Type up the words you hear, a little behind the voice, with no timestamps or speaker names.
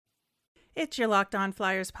It's your Locked On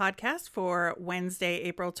Flyers podcast for Wednesday,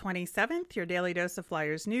 April 27th, your daily dose of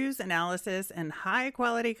Flyers news, analysis, and high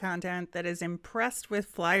quality content that is impressed with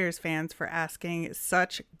Flyers fans for asking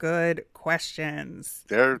such good questions.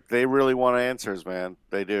 They really want answers, man.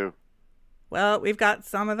 They do. Well, we've got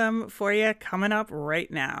some of them for you coming up right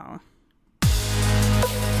now.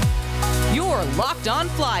 Your Locked On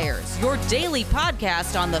Flyers, your daily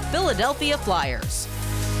podcast on the Philadelphia Flyers.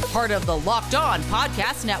 Part of the Locked On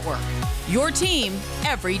Podcast Network. Your team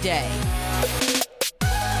every day.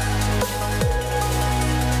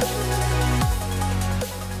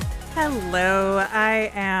 Hello,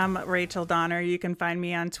 I am Rachel Donner. You can find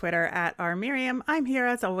me on Twitter at rmiriam. I'm here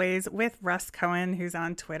as always with Russ Cohen, who's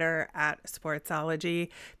on Twitter at Sportsology.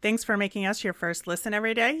 Thanks for making us your first listen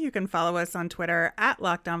every day. You can follow us on Twitter at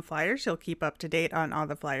Locked On Flyers. You'll keep up to date on all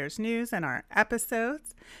the Flyers news and our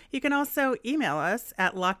episodes. You can also email us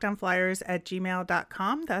at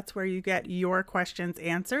lockedonflyers@gmail.com. That's where you get your questions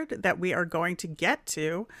answered that we are going to get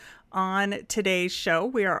to on today's show.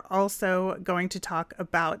 We are also going to talk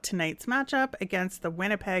about tonight's matchup against the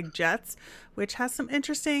Winnipeg Jets, which has some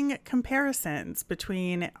interesting comparisons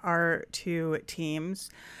between our two teams.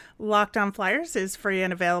 Locked On Flyers is free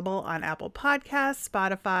and available on Apple Podcasts,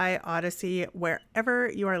 Spotify, Odyssey, wherever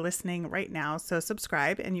you are listening right now. So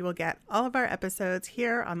subscribe and you will get all of our episodes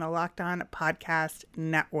here on the Locked On Podcast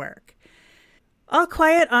Network. All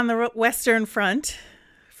quiet on the Western Front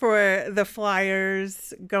for the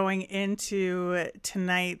Flyers going into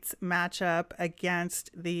tonight's matchup against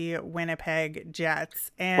the Winnipeg Jets.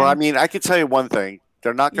 And well, I mean, I can tell you one thing.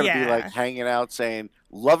 They're not going to be like hanging out saying,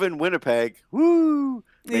 loving Winnipeg. Woo!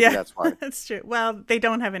 Maybe that's why. That's true. Well, they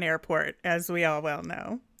don't have an airport, as we all well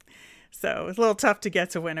know. So it's a little tough to get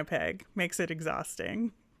to Winnipeg. Makes it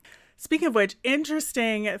exhausting. Speaking of which,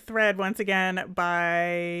 interesting thread once again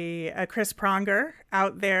by Chris Pronger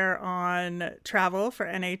out there on travel for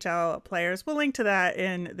NHL players. We'll link to that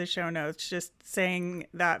in the show notes, just saying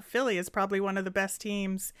that Philly is probably one of the best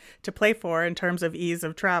teams to play for in terms of ease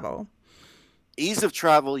of travel. Ease of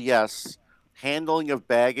travel, yes. Handling of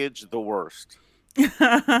baggage, the worst.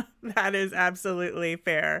 That is absolutely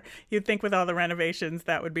fair. You'd think with all the renovations,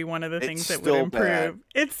 that would be one of the things that would improve. Bad.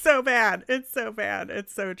 It's so bad. It's so bad.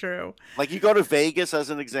 It's so true. Like you go to Vegas as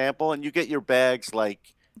an example and you get your bags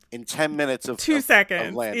like in 10 minutes of 2 seconds.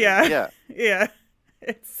 Of landing. Yeah.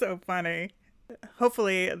 It's so funny.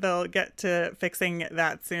 Hopefully they'll get to fixing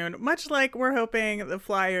that soon, much like we're hoping the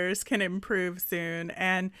Flyers can improve soon.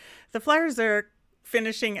 And the Flyers are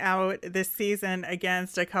finishing out this season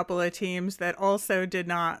against a couple of teams that also did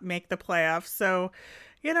not make the playoffs. So,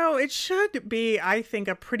 it should be, I think,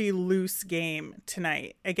 a pretty loose game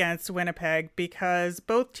tonight against Winnipeg because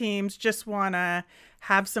both teams just want to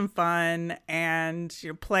have some fun and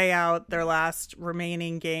play out their last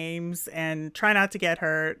remaining games and try not to get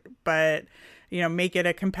hurt, but make it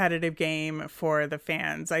a competitive game for the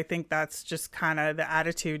fans. I think that's just kind of the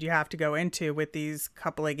attitude you have to go into with these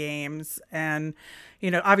couple of games. And,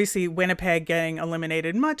 obviously Winnipeg getting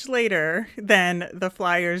eliminated much later than the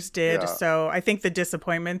Flyers did. Yeah. So I think the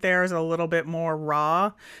disappointment there is a little bit more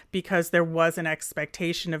raw because there was an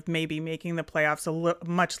expectation of maybe making the playoffs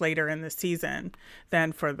much later in the season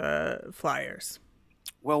than for the Flyers.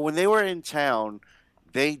 Well, when they were in town,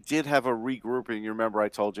 they did have a regrouping. You remember I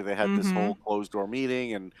told you they had this whole closed-door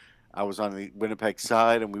meeting, and I was on the Winnipeg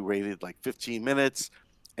side, and we waited like 15 minutes.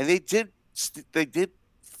 And they did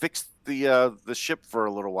fix the ship for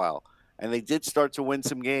a little while, and they did start to win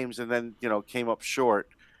some games, and then came up short.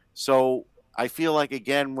 So I feel like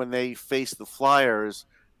again when they face the Flyers,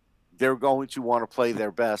 they're going to want to play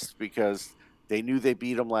their best because they knew they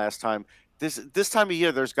beat them last time. This time of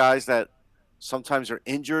year, there's guys that sometimes are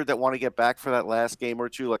injured that want to get back for that last game or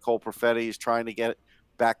two, like Cole Perfetti is trying to get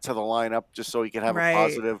back to the lineup just so he can have a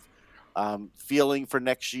positive feeling for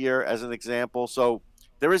next year, as an example. So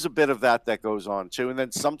there is a bit of that goes on too. And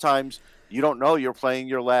then sometimes you don't know you're playing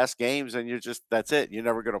your last games and that's it. You're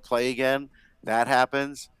never going to play again. That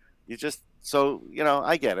happens.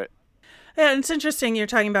 I get it. Yeah, it's interesting you're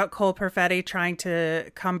talking about Cole Perfetti trying to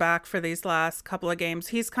come back for these last couple of games.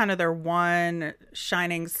 He's kind of their one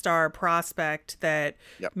shining star prospect that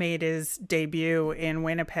made his debut in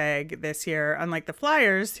Winnipeg this year, unlike the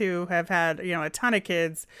Flyers, who have had a ton of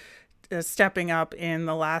kids stepping up in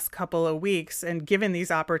the last couple of weeks and given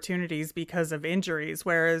these opportunities because of injuries,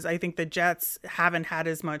 whereas I think the Jets haven't had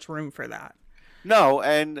as much room for that. No,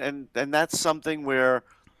 and that's something where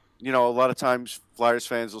a lot of times Flyers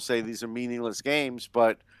fans will say these are meaningless games,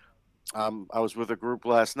 but I was with a group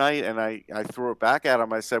last night and I threw it back at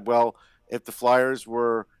them. I said, well, if the Flyers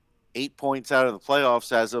were 8 points out of the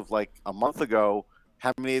playoffs as of like a month ago,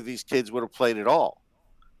 how many of these kids would have played at all?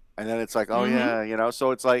 And then it's like, oh Mm-hmm. yeah,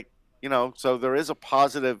 so it's like, so there is a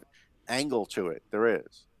positive angle to it. There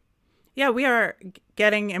is. Yeah, we are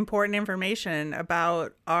getting important information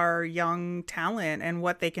about our young talent and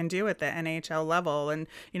what they can do at the NHL level. And,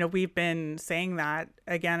 we've been saying that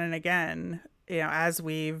again and again, as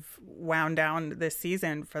we've wound down this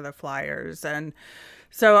season for the Flyers. And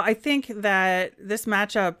so I think that this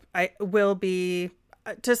matchup will be,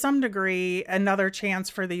 to some degree, another chance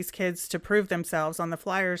for these kids to prove themselves on the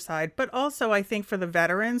Flyers side, but also I think for the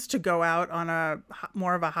veterans to go out on a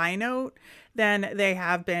more of a high note than they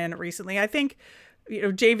have been recently. I think,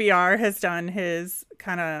 JVR has done his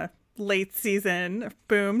kind of late season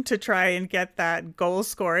boom to try and get that goal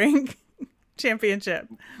scoring championship.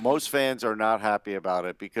 Most fans are not happy about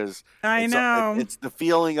it because I know. it's the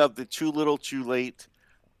feeling of the too little, too late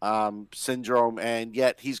syndrome, and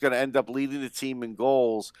yet he's going to end up leading the team in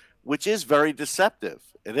goals, which is very deceptive.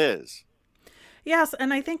 It is. Yes,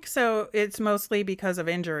 and I think so. It's mostly because of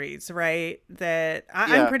injuries, right? That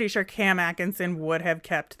Yeah. I'm pretty sure Cam Atkinson would have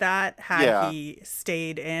kept that had Yeah. he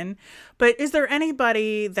stayed in. But is there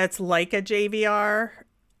anybody that's like a JVR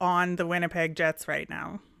on the Winnipeg Jets right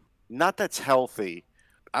now? Not that's healthy.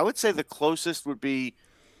 I would say the closest would be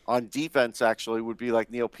on defense, actually, would be like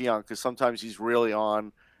Neil Pionk, because sometimes he's really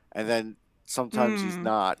on, and then sometimes he's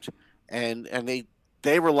not. And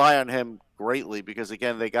they rely on him greatly because,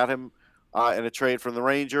 again, they got him in a trade from the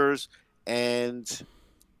Rangers, and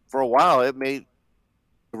for a while it made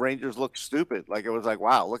the Rangers look stupid. Like, it was like,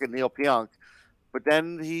 wow, look at Neil Pionk. But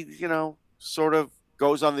then he, sort of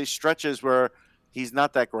goes on these stretches where he's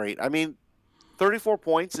not that great. I mean, 34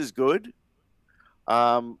 points is good.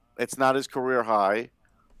 It's not his career high,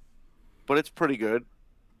 but it's pretty good.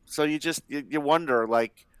 So you wonder,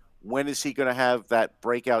 like, when is he going to have that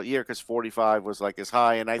breakout year? Because 45 was like his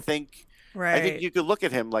high, and I think Right. you could look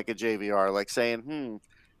at him like a JVR, like saying,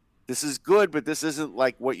 this is good, but this isn't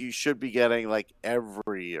like what you should be getting like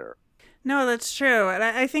every year. No, that's true. And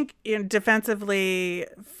I think defensively,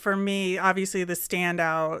 for me, obviously the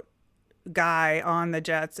standout guy on the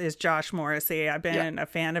Jets is Josh Morrissey. I've Yeah. been a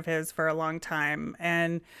fan of his for a long time.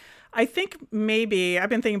 And I think maybe I've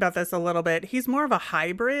been thinking about this a little bit. He's more of a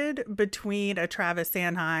hybrid between a Travis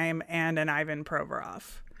Sanheim and an Ivan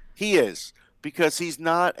Provorov. He is, because he's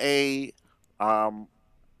not a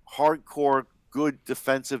hardcore good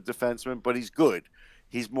defensive defenseman, but he's good.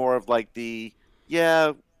 He's more of like does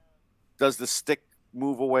the stick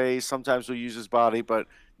move away. Sometimes he'll use his body, but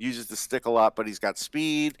uses the stick a lot. But he's got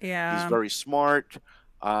speed. Yeah. He's very smart.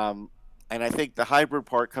 And I think the hybrid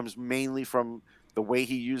part comes mainly from the way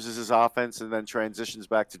he uses his offense and then transitions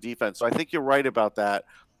back to defense. So I think you're right about that.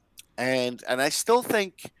 And I still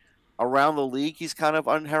think around the league he's kind of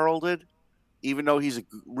unheralded, even though he's a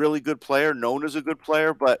really good player, known as a good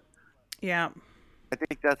player. But Yeah.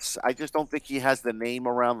 I just don't think he has the name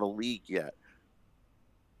around the league yet.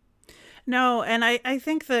 No, and I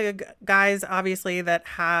think the guys obviously that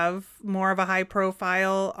have more of a high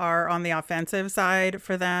profile are on the offensive side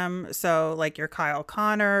for them. So like your Kyle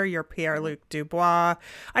Connor, your Pierre-Luc Dubois.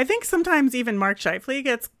 I think sometimes even Mark Scheifele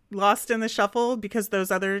gets lost in the shuffle because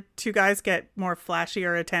those other two guys get more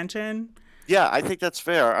flashier attention. Yeah, I think that's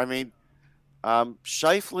fair. I mean,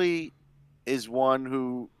 Scheifele is one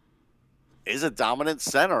who is a dominant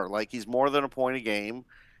center. Like, he's more than a point a game.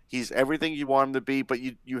 He's everything you want him to be, but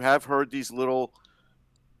you have heard these little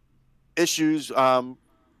issues when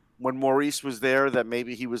Maurice was there that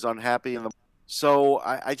maybe he was unhappy. So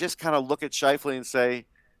I just kind of look at Scheifele and say,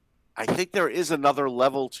 I think there is another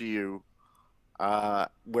level to you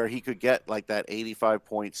where he could get like that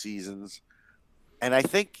 85-point seasons. And I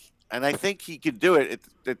think he could do it.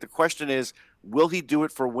 The question is, will he do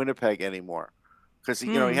it for Winnipeg anymore? Because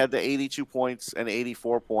he had the 82 points and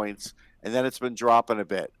 84 points, and then it's been dropping a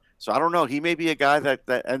bit. So I don't know. He may be a guy that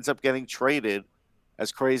ends up getting traded,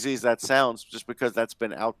 as crazy as that sounds, just because that's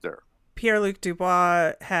been out there. Pierre-Luc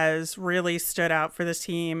Dubois has really stood out for this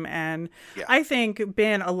team and Yeah. I think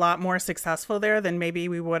been a lot more successful there than maybe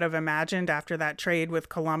we would have imagined after that trade with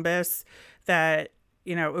Columbus, that,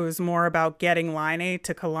 it was more about getting Laine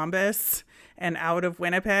to Columbus and out of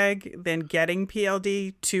Winnipeg than getting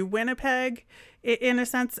PLD to Winnipeg, in a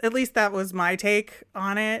sense. At least that was my take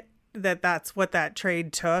on it, that's what that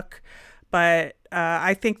trade took. But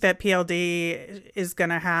I think that PLD is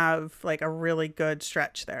going to have like a really good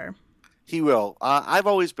stretch there. He will. I've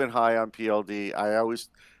always been high on PLD. I always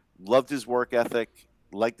loved his work ethic,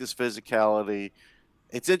 liked his physicality.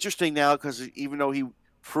 It's interesting now because even though he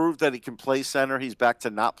proved that he can play center, he's back to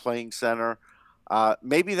not playing center.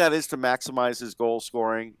 Maybe that is to maximize his goal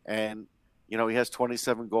scoring. And, he has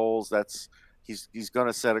 27 goals. That's He's going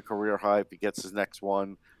to set a career high if he gets his next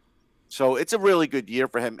one. So it's a really good year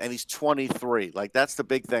for him, and he's 23. Like, that's the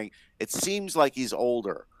big thing. It seems like he's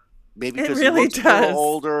older, maybe It because really he looks a little does.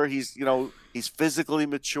 older. He's physically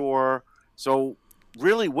mature. So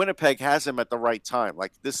really, Winnipeg has him at the right time.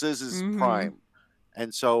 Like, this is his prime,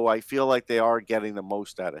 and so I feel like they are getting the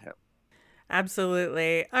most out of him.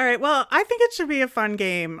 Absolutely. All right. Well, I think it should be a fun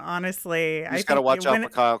game, honestly. You just got to watch out for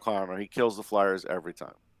Kyle Connor. He kills the Flyers every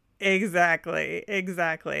time.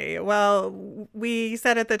 Exactly. Well, we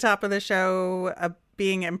said at the top of the show,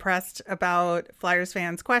 being impressed about Flyers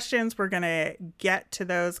fans' questions. We're going to get to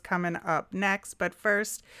those coming up next. But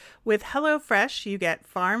first, with HelloFresh, you get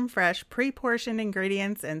farm fresh, pre-portioned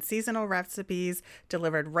ingredients and seasonal recipes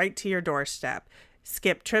delivered right to your doorstep.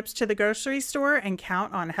 Skip trips to the grocery store and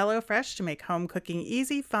count on HelloFresh to make home cooking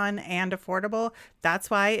easy, fun, and affordable.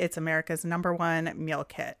 That's why it's America's #1 meal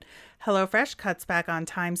kit. HelloFresh cuts back on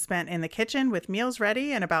time spent in the kitchen with meals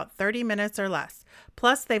ready in about 30 minutes or less.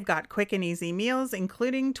 Plus, they've got quick and easy meals,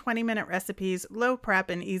 including 20-minute recipes, low prep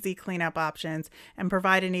and easy cleanup options, and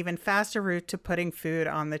provide an even faster route to putting food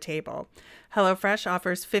on the table. HelloFresh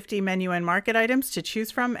offers 50 menu and market items to choose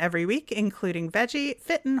from every week, including veggie,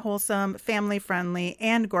 fit and wholesome, family-friendly,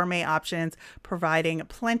 and gourmet options, providing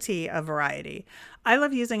plenty of variety. I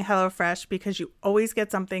love using HelloFresh because you always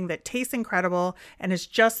get something that tastes incredible and is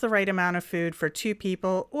just the right amount of food for 2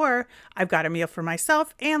 people, or I've got a meal for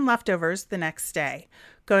myself and leftovers the next day.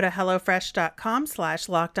 Go to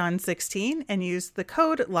HelloFresh.com/LockedOn16 and use the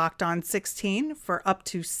code LockedOn16 for up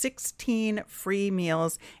to 16 free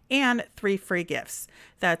meals and 3 free gifts.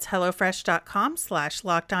 That's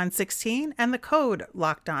HelloFresh.com/LockedOn16 and the code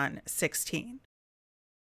LockedOn16.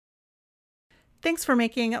 Thanks for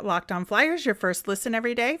making Locked On Flyers your first listen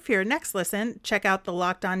every day. For your next listen, check out the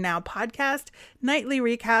Locked On Now podcast, nightly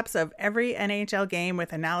recaps of every NHL game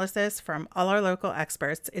with analysis from all our local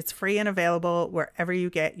experts. It's free and available wherever you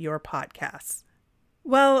get your podcasts.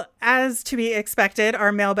 Well, as to be expected,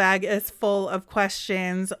 our mailbag is full of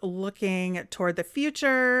questions looking toward the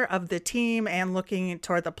future of the team and looking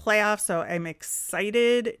toward the playoffs. So I'm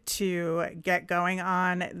excited to get going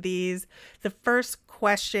on these. The first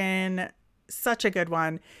question, such a good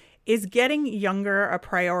one, is getting younger a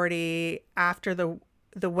priority after the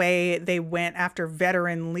way they went after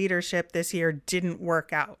veteran leadership this year didn't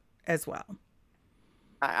work out as well?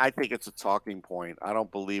 I think it's a talking point. I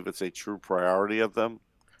don't believe it's a true priority of them.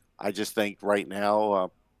 I just think right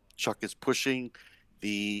now Chuck is pushing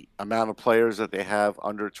the amount of players that they have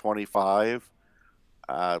under 25.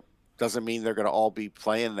 Doesn't mean they're going to all be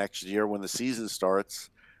playing next year when the season starts.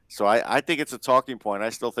 So I think it's a talking point. I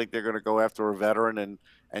still think they're going to go after a veteran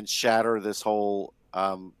and shatter this whole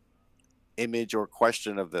image or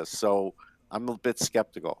question of this. So I'm a bit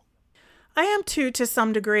skeptical. I am too, to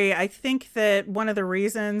some degree. I think that one of the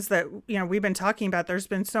reasons that, we've been talking about, there's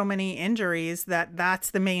been so many injuries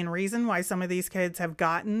that's the main reason why some of these kids have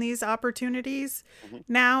gotten these opportunities. Mm-hmm.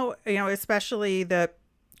 Now, especially the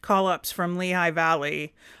call-ups from Lehigh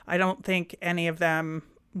Valley, I don't think any of them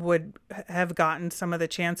would have gotten some of the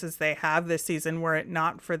chances they have this season were it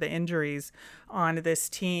not for the injuries on this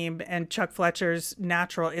team. And Chuck Fletcher's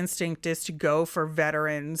natural instinct is to go for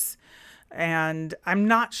veterans. And I'm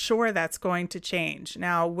not sure that's going to change.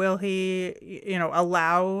 Now, will he,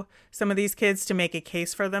 allow some of these kids to make a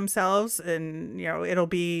case for themselves and, it'll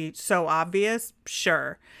be so obvious?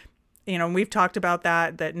 Sure. We've talked about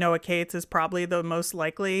that Noah Cates is probably the most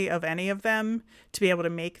likely of any of them to be able to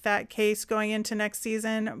make that case going into next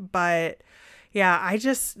season. But yeah,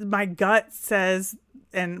 my gut says,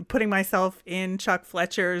 and putting myself in Chuck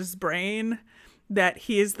Fletcher's brain, that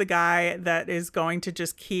he is the guy that is going to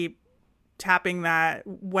just keep tapping that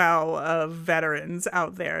well of veterans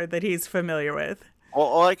out there that he's familiar with.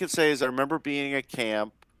 All I can say is I remember being at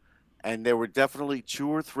camp, and there were definitely 2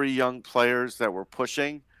 or 3 young players that were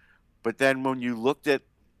pushing. But then when you looked at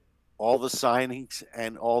all the signings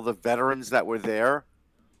and all the veterans that were there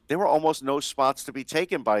were almost no spots to be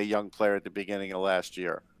taken by a young player at the beginning of last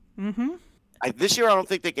year. Mm-hmm. This year, I don't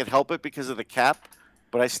think they can help it because of the cap,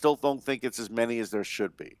 but I still don't think it's as many as there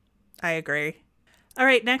should be. I agree. All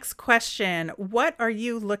right, next question. What are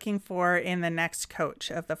you looking for in the next coach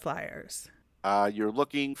of the Flyers? You're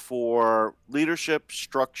looking for leadership,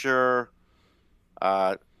 structure,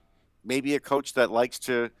 maybe a coach that likes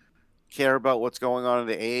to care about what's going on in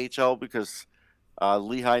the AHL because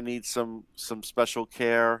Lehigh needs some special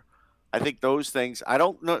care. I think those things, I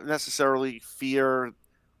don't necessarily fear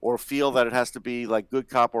or feel that it has to be like good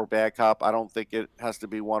cop or bad cop. I don't think it has to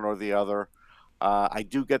be one or the other. I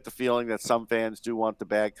do get the feeling that some fans do want the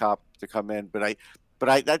bad cop to come in, but But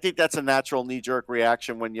I think that's a natural knee-jerk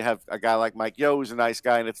reaction when you have a guy like Mike Yeo, who's a nice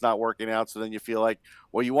guy, and it's not working out. So then you feel like,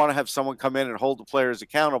 well, you want to have someone come in and hold the players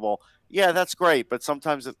accountable. Yeah, that's great. But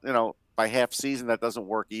sometimes, by half season, that doesn't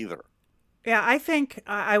work either. Yeah, I think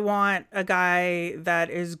I want a guy that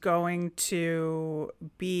is going to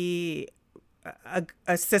be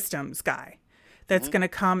a systems guy that's going to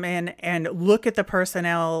come in and look at the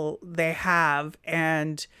personnel they have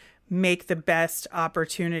and make the best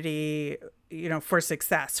opportunity, for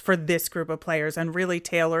success for this group of players and really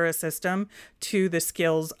tailor a system to the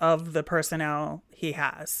skills of the personnel he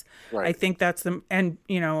has. Right. I think that's and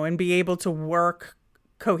be able to work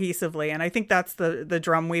cohesively. And I think that's the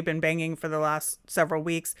drum we've been banging for the last several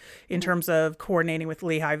weeks in terms of coordinating with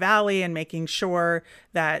Lehigh Valley and making sure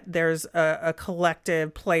that there's a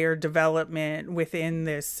collective player development within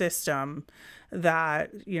this system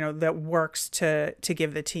that, that works to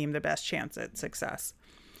give the team the best chance at success.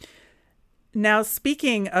 Now,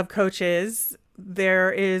 speaking of coaches,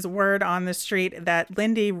 there is word on the street that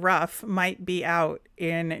Lindy Ruff might be out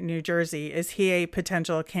in New Jersey. Is he a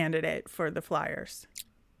potential candidate for the Flyers?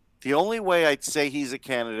 The only way I'd say he's a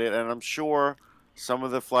candidate, and I'm sure some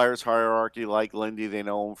of the Flyers hierarchy like Lindy, they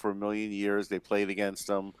know him for a million years. They played against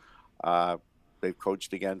him. They've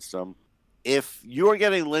coached against him. If you're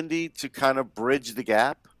getting Lindy to kind of bridge the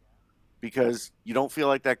gap because you don't feel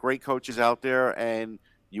like that great coach is out there and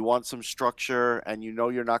you want some structure and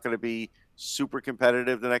you're not going to be super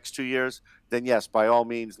competitive the next 2 years, then yes, by all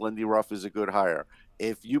means, Lindy Ruff is a good hire.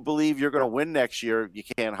 If you believe you're going to win next year, you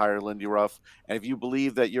can't hire Lindy Ruff. And if you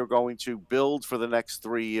believe that you're going to build for the next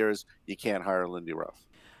 3 years, you can't hire Lindy Ruff.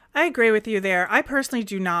 I agree with you there. I personally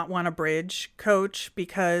do not want a bridge coach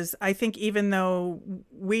because I think even though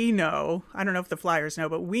we know, I don't know if the Flyers know,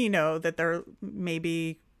 but we know that they're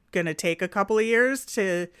maybe going to take a couple of years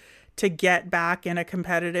to get back in a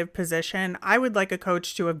competitive position. I would like a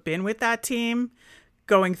coach to have been with that team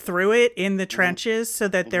going through it in the trenches so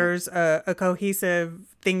that there's a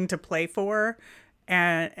cohesive thing to play for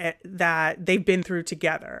and that they've been through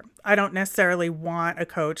together. I don't necessarily want a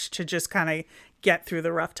coach to just kind of get through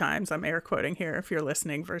the rough times. I'm air quoting here if you're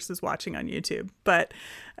listening versus watching on YouTube. But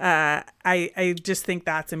I just think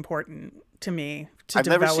that's important to me to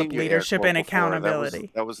develop leadership and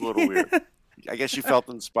accountability. That was a little weird. I guess you felt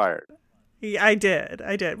inspired. Yeah, I did.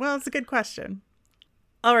 Well, it's a good question.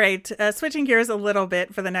 All right. Switching gears a little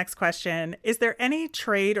bit for the next question. Is there any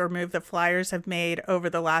trade or move the Flyers have made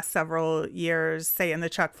over the last several years, say in the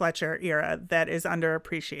Chuck Fletcher era, that is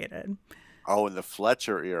underappreciated? Oh, in the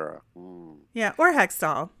Fletcher era. Yeah, or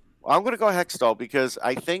Hextall. Well, I'm going to go Hextall because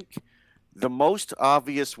I think the most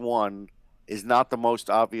obvious one is not the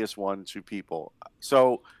most obvious one to people.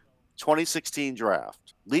 So 2016 draft.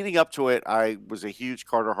 Leading up to it, I was a huge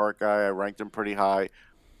Carter Hart guy. I ranked him pretty high.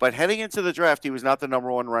 But heading into the draft, he was not the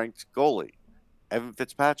number one ranked goalie. Evan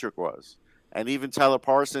Fitzpatrick was. And even Tyler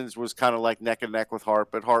Parsons was kind of like neck and neck with Hart,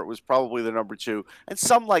 but Hart was probably the number two. And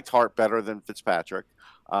some liked Hart better than Fitzpatrick.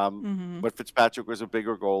 But Fitzpatrick was a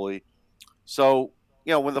bigger goalie. So,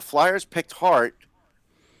 when the Flyers picked Hart,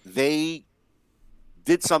 they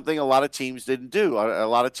did something a lot of teams didn't do. A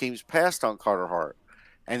lot of teams passed on Carter Hart.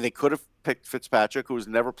 And they could have picked Fitzpatrick, who's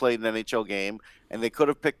never played an NHL game, and they could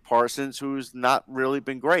have picked Parsons, who's not really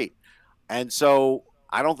been great. And so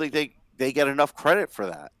I don't think they get enough credit for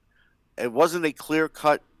that. It wasn't a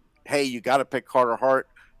clear-cut, hey, you got to pick Carter Hart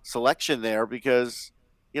selection there because,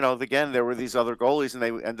 again, there were these other goalies, and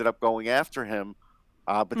they ended up going after him.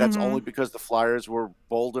 But that's only because the Flyers were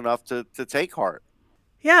bold enough to take Hart.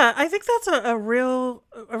 Yeah, I think that's a real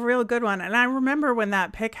good one. And I remember when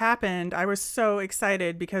that pick happened, I was so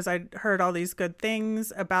excited because I'd heard all these good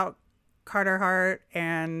things about Carter Hart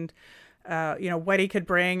and, what he could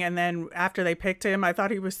bring. And then after they picked him, I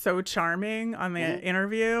thought he was so charming on the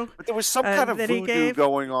interview. But there was some kind of voodoo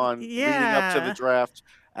going on leading up to the draft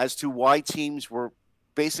as to why teams were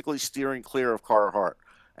basically steering clear of Carter Hart.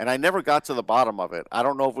 And I never got to the bottom of it. I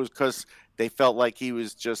don't know if it was because they felt like he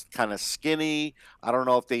was just kind of skinny. I don't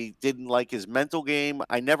know if they didn't like his mental game.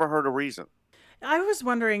 I never heard a reason. I was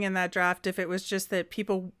wondering in that draft if it was just that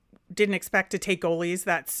people didn't expect to take goalies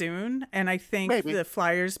that soon. And I think the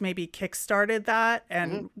Flyers maybe kickstarted that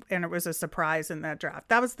and it was a surprise in that draft.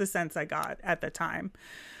 That was the sense I got at the time.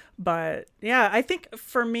 But yeah, I think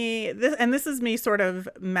for me, this is me sort of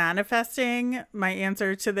manifesting my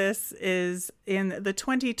answer to this is in the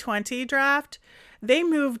 2020 draft, they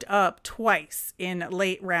moved up twice in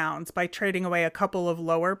late rounds by trading away a couple of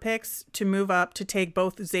lower picks to move up to take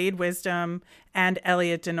both Zade Wisdom and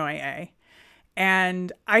Elliot Denoye.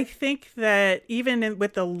 And I think that even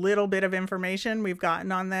with the little bit of information we've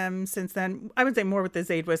gotten on them since then, I would say more with the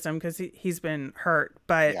Zayd Wisdom because he's been hurt.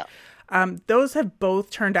 But Yeah. those have both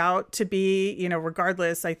turned out to be,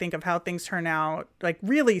 regardless, I think, of how things turn out, like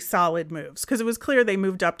really solid moves. Because it was clear they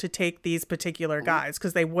moved up to take these particular guys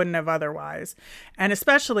because they wouldn't have otherwise. And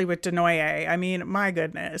especially with Denoye, I mean, my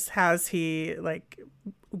goodness, has he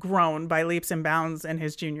grown by leaps and bounds in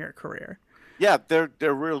his junior career. Yeah,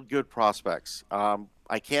 they're real good prospects.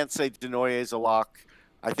 I can't say Denoye is a lock.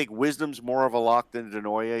 I think Wisdom's more of a lock than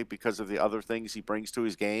Denoye because of the other things he brings to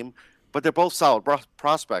his game. But they're both solid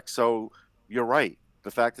prospects. So you're right.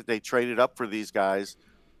 The fact that they traded up for these guys,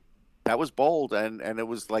 that was bold, and it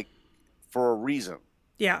was for a reason.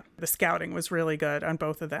 Yeah, the scouting was really good on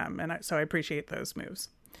both of them, and so I appreciate those moves.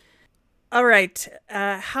 All right.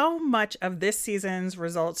 How much of this season's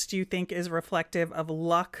results do you think is reflective of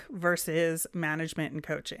luck versus management and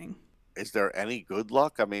coaching? Is there any good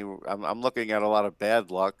luck? I mean, I'm looking at a lot of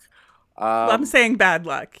bad luck. Well, I'm saying bad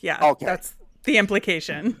luck. Yeah, okay. That's the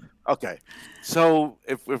implication. Okay. So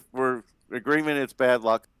if we're agreement it's bad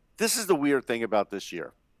luck, this is the weird thing about this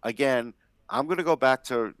year. Again, I'm going to go back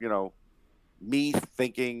to, me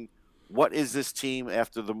thinking, what is this team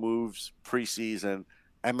after the moves preseason?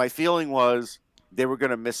 And my feeling was they were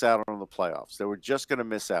going to miss out on the playoffs. They were just going to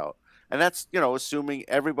miss out. And that's, assuming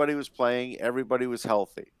everybody was playing, everybody was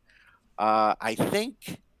healthy. I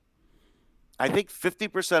think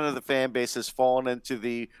 50% of the fan base has fallen into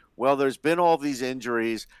there's been all these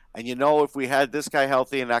injuries. And, if we had this guy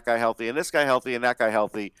healthy and that guy healthy and this guy healthy and that guy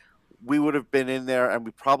healthy, we would have been in there and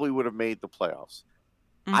we probably would have made the playoffs.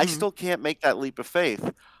 Mm-hmm. I still can't make that leap of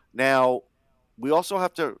faith. Now, we also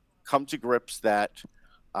have to come to grips that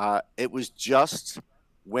it was just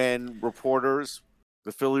when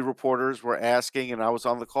the Philly reporters were asking, and I was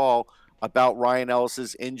on the call, about Ryan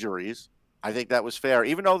Ellis's injuries. I think that was fair.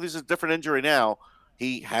 Even though this is a different injury now,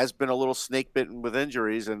 he has been a little snake bitten with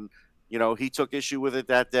injuries, and, he took issue with it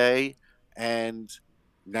that day. And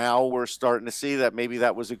now we're starting to see that maybe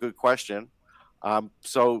that was a good question.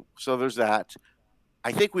 So there's that.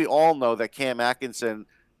 I think we all know that Cam Atkinson,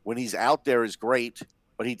 when he's out there, is great,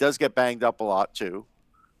 but he does get banged up a lot too.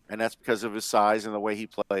 And that's because of his size and the way he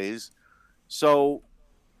plays. So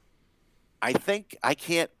I think I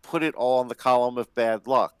can't put it all in the column of bad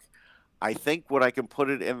luck. I think what I can put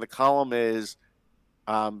it in the column is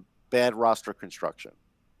bad roster construction.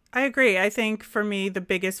 I agree. I think for me, the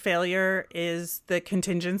biggest failure is the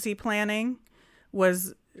contingency planning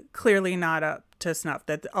was clearly not up to snuff,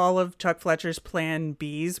 that all of Chuck Fletcher's plan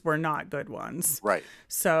Bs were not good ones. Right.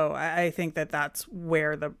 So I think that's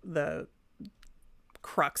where the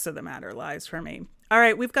crux of the matter lies for me. All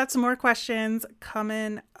right, we've got some more questions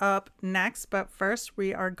coming up next, but first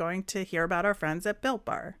we are going to hear about our friends at Built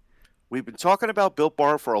Bar. We've been talking about Built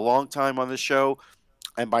Bar for a long time on this show,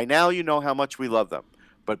 and by now you know how much we love them.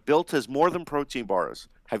 But Built has more than protein bars.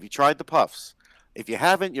 Have you tried the Puffs? If you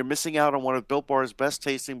haven't, you're missing out on one of Built Bar's best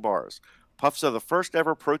tasting bars. Puffs are the first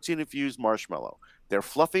ever protein-infused marshmallow. They're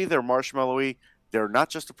fluffy, they're marshmallowy, they're not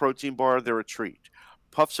just a protein bar, they're a treat.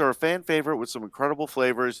 Puffs are a fan favorite with some incredible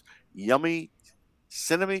flavors: yummy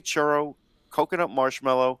cinnamon churro, coconut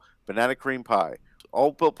marshmallow, banana cream pie.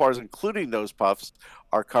 All Built Bars, including those Puffs,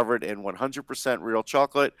 are covered in 100% real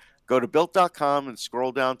chocolate. Go to Built.com and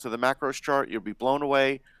scroll down to the macros chart. You'll be blown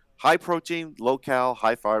away. High protein, low cal,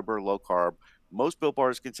 high fiber, low carb. Most Built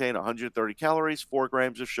Bars contain 130 calories, 4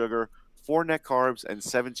 grams of sugar, 4 net carbs, and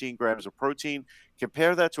 17 grams of protein.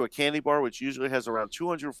 Compare that to a candy bar, which usually has around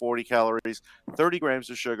 240 calories, 30 grams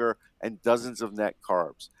of sugar, and dozens of net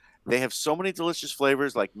carbs. They have so many delicious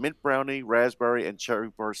flavors like mint brownie, raspberry, and cherry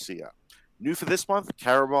barcia. New for this month,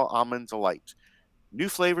 caramel almond delight. New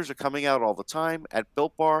flavors are coming out all the time at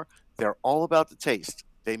Built Bar. They're all about the taste.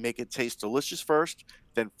 They make it taste delicious first,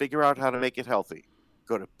 then figure out how to make it healthy.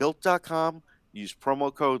 Go to Built.com, use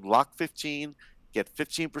promo code LOCK15, get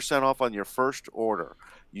 15% off on your first order.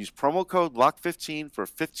 Use promo code LOCK15 for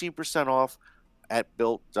 15% off at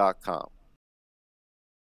Built.com.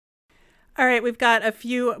 All right, we've got a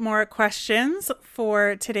few more questions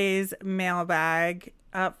for today's mailbag.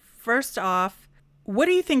 First off, what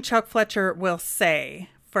do you think Chuck Fletcher will say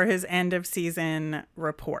for his end of season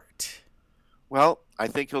report? Well, I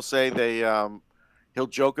think he'll say he'll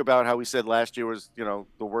joke about how he said last year was, the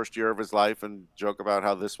worst year of his life, and joke about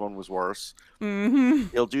how this one was worse. Mm-hmm.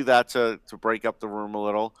 He'll do that to break up the room a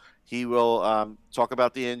little. He will talk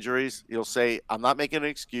about the injuries. He'll say, I'm not making an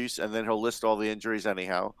excuse, and then he'll list all the injuries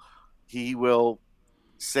anyhow. He will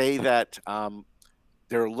say that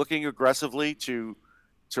they're looking aggressively to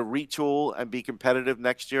retool and be competitive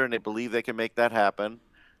next year, and they believe they can make that happen.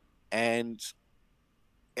 And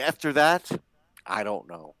After that, I don't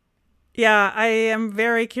know. Yeah, I am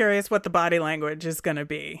very curious what the body language is going to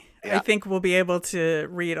be. I Yeah, think we'll be able to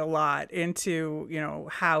read a lot into,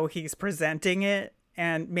 how he's presenting it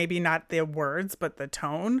and maybe not the words, but the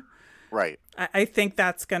tone. right. I think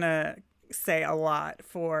that's going to say a lot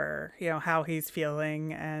for, how he's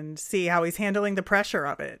feeling and see how he's handling the pressure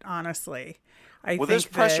of it, honestly. I Well, there's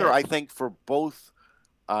think pressure, that, I think, for both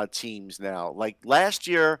teams now. Like last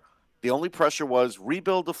year, the only pressure was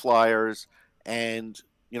rebuild the Flyers and,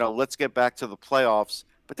 let's get back to the playoffs.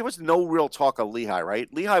 But there was no real talk of Lehigh, right?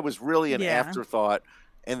 Lehigh was really an yeah, afterthought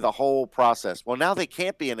in the whole process. Well, now they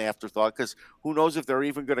can't be an afterthought because who knows if they're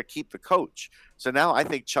even going to keep the coach. So now I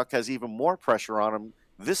think Chuck has even more pressure on him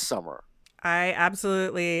this summer. I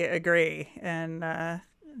absolutely agree. And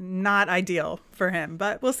not ideal for him,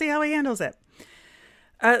 but we'll see how he handles it.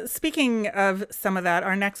 Speaking of some of that,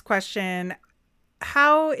 our next question: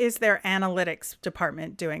 how is their analytics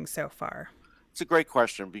department doing so far? It's a great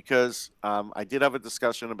question because I did have a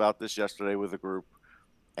discussion about this yesterday with a group,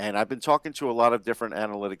 and I've been talking to a lot of different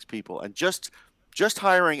analytics people, and just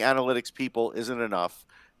hiring analytics people isn't enough.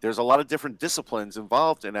 There's a lot of different disciplines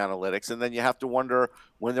involved in analytics, and then you have to wonder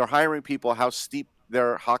when they're hiring people how steep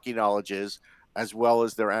their hockey knowledge is, as well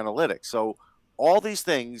as their analytics. So all these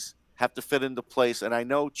things have to fit into place. And I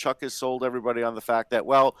know Chuck has sold everybody on the fact that,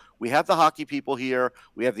 well, we have the hockey people here,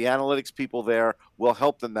 we have the analytics people there, we'll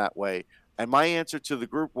help them that way. And my answer to the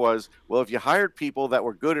group was, well, if you hired people that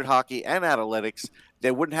were good at hockey and analytics,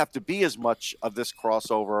 there wouldn't have to be as much of this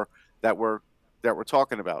crossover that we're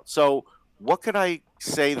talking about. So, what could I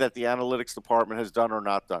say that the analytics department has done or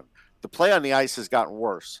not done? The play on the ice has gotten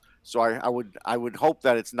worse. So I would hope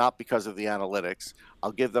that it's not because of the analytics.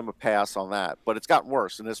 I'll give them a pass on that. But it's gotten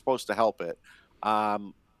worse, and they're supposed to help it.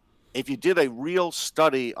 Um, if you did a real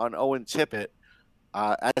study on Owen Tippett,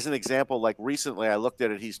 as an example, like recently I looked at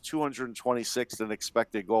it, he's 226th in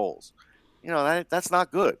expected goals. That's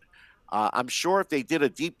not good. I'm sure if they did a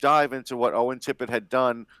deep dive into what Owen Tippett had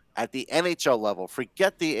done at the NHL level,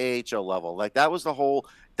 forget the AHL level. Like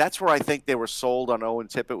that's where I think they were sold on Owen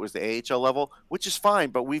Tippett was the AHL level, which is fine.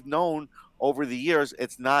 But we've known over the years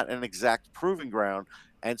it's not an exact proving ground.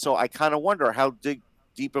 And so I kind of wonder how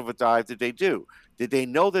deep of a dive did they do? Did they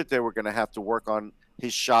know that they were going to have to work on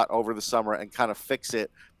his shot over the summer and kind of fix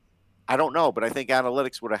it? I don't know, but I think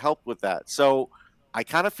analytics would have helped with that. So I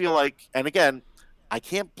kind of feel like, and again, I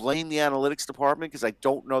can't blame the analytics department because I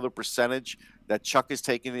don't know the percentage that Chuck is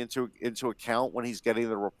taking into account when he's getting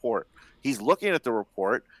the report. He's looking at the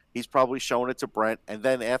report. He's probably showing it to Brent, and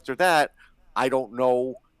then after that, I don't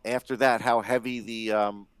know after that how heavy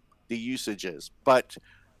the usage is. But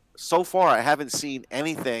so far, I haven't seen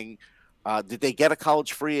anything. Did they get a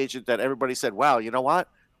college free agent that everybody said, "Wow, you know what?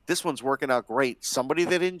 This one's working out great." Somebody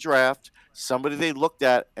they didn't draft, somebody they looked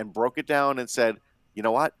at and broke it down and said, "You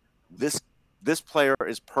know what? This player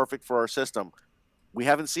is perfect for our system." We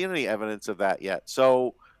haven't seen any evidence of that yet.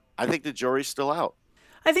 So I think the jury's still out.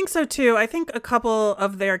 I think so too. I think a couple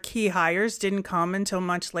of their key hires didn't come until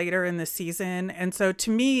much later in the season. And so to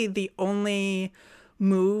me, the only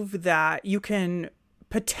move that you can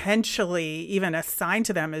potentially even assign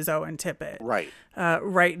to them is Owen Tippett Right.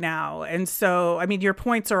 right now. And so, I mean, your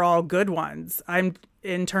points are all good ones. I'm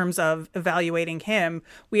in terms of evaluating him.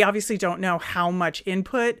 We obviously don't know how much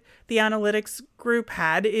input the analytics group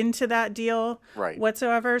had into that deal Right.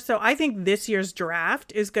 whatsoever. So I think this year's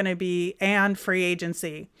draft is going to be, and free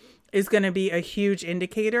agency is going to be a huge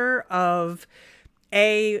indicator of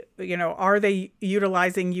are they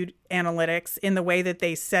utilizing analytics in the way that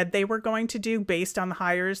they said they were going to do based on the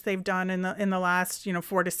hires they've done in the last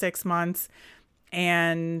 4 to 6 months,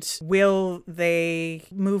 and will they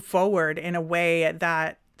move forward in a way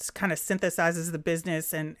that kind of synthesizes the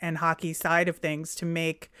business and hockey side of things to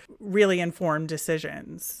make really informed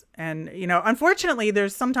decisions. And unfortunately,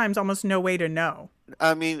 there's sometimes almost no way to know.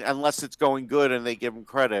 I mean, unless it's going good and they give them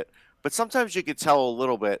credit. But sometimes you could tell a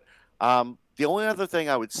little bit. The only other thing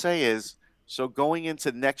I would say is, so going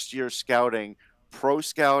into next year's scouting, pro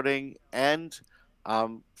scouting, and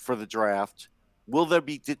for the draft, will there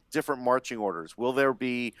be different marching orders? Will there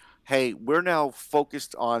be, hey, we're now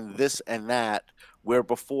focused on this and that, where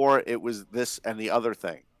before it was this and the other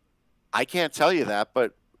thing? I can't tell you that,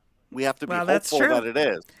 but we have to be hopeful that it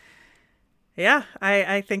is. Yeah,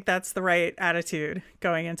 I think that's the right attitude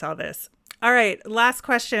going into all this. All right, last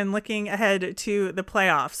question, looking ahead to the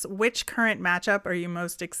playoffs. Which current matchup are you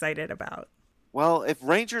most excited about? Well, if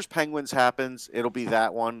Rangers Penguins happens, it'll be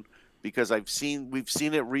that one because we've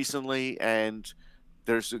seen it recently and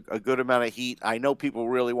there's a good amount of heat. I know people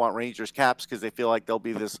really want Rangers Caps because they feel like there'll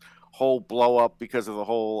be this whole blow up because of the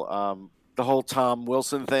whole the whole Tom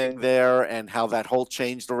Wilson thing there and how that whole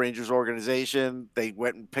changed the Rangers organization. They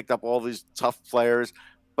went and picked up all these tough players.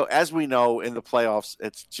 But as we know, in the playoffs,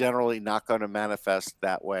 it's generally not going to manifest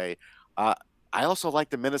that way. I also like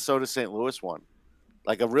the Minnesota-St. Louis one.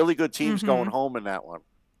 Like a really good team's going home in that one.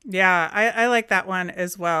 Yeah, I like that one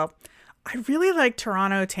as well. I really like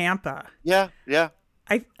Toronto-Tampa. Yeah.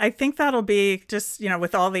 I think that'll be just,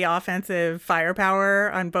 with all the offensive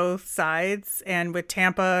firepower on both sides and with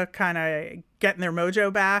Tampa kind of getting their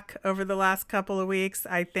mojo back over the last couple of weeks,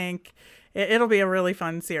 I think it'll be a really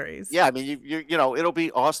fun series. Yeah, I mean, it'll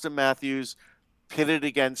be Austin Matthews pitted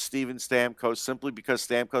against Steven Stamkos simply because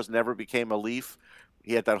Stamkos never became a Leaf.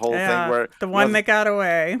 He had that whole thing where the one that got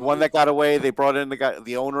away. The one that got away. They brought in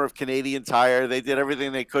the owner of Canadian Tire. They did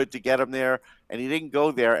everything they could to get him there, and he didn't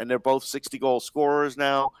go there. And they're both 60-goal scorers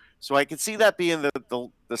now. So I can see that being the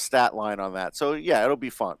stat line on that. So yeah, it'll be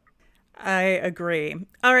fun. I agree.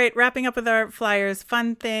 All right, wrapping up with our Flyers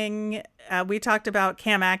fun thing. We talked about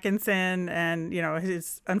Cam Atkinson and,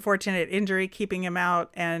 his unfortunate injury keeping him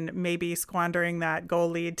out and maybe squandering that goal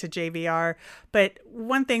lead to JVR. But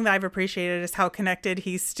one thing that I've appreciated is how connected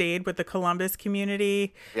he stayed with the Columbus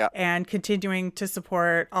community and continuing to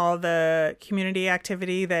support all the community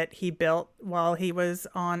activity that he built while he was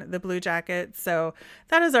on the Blue Jackets. So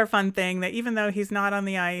that is our fun thing, that even though he's not on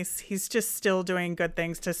the ice, he's just still doing good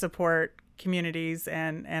things to support communities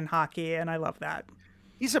and hockey, and I love that.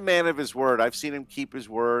 He's a man of his word. I've seen him keep his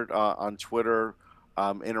word on Twitter,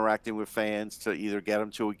 interacting with fans to either get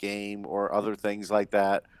him to a game or other things like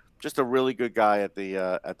that. Just a really good guy at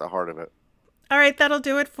the heart of it. All right, that'll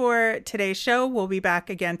do it for today's show. We'll be back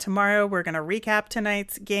again tomorrow. We're going to recap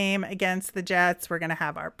tonight's game against the Jets. We're going to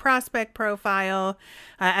have our prospect profile.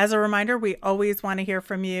 As a reminder, we always want to hear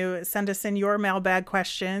from you. Send us in your mailbag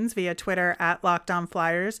questions via Twitter at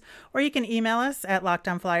LockedOnFlyers, or you can email us at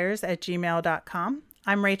lockedonflyers@gmail.com.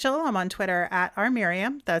 I'm Rachel. I'm on Twitter at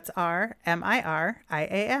rmiriam. That's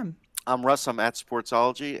RMIRIAM. I'm Russ. I'm at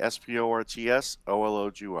Sportsology,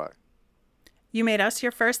 SPORTSOLOGY. You made us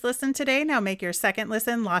your first listen today. Now make your second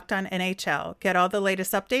listen Locked On NHL. Get all the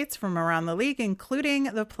latest updates from around the league, including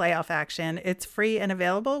the playoff action. It's free and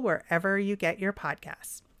available wherever you get your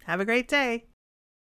podcasts. Have a great day.